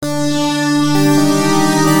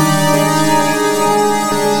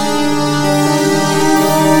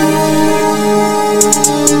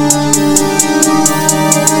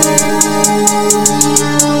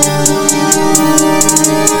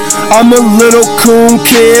I'm a little coon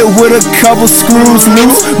kid with a couple screws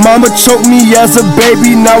loose. Mama choked me as a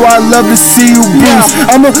baby, now I love to see you bruise.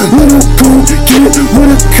 I'm a little coon kid with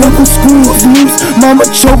a couple screws loose. Mama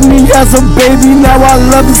choked me as a baby, now I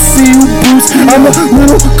love to see you bruise. I'm a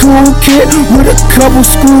little cool kid with a couple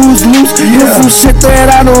screws loose. Here's some shit that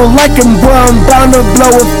I don't like, and boy, I'm bound to blow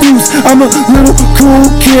a fuse. I'm a little cool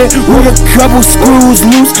kid with a couple screws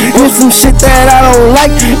loose. Here's some shit that I don't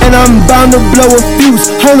like, and I'm bound to blow a fuse.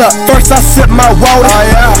 Hold up, first I sip my water,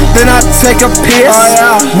 then I take a piss.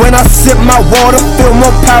 When I sip my water, feel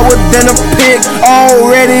more power than a pig.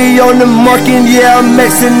 Already on the market, yeah, I'm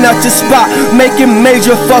mixing out your spot, making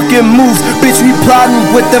major fucking moves. Bitch, we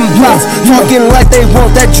plotting with them plots, talking like they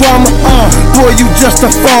want that drama. Boy, you just a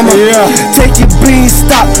farmer. Take your beans,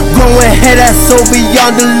 stop blowing head ass so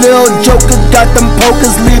beyond the little joker. Got them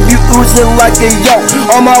pokers, leave you oozing like a yolk.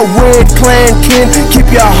 On my weird clan kin, keep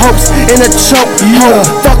your hopes in a choke.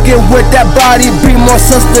 Fucking with that body, be more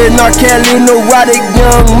sus than R. Kelly. Neurotic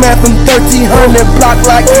young man from 1300 block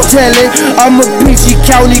like telling. I'm a peachy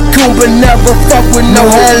county coon, but never fuck with no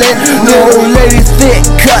Helen. Little lady thick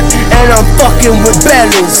cut, and I'm fucking with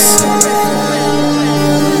bellies.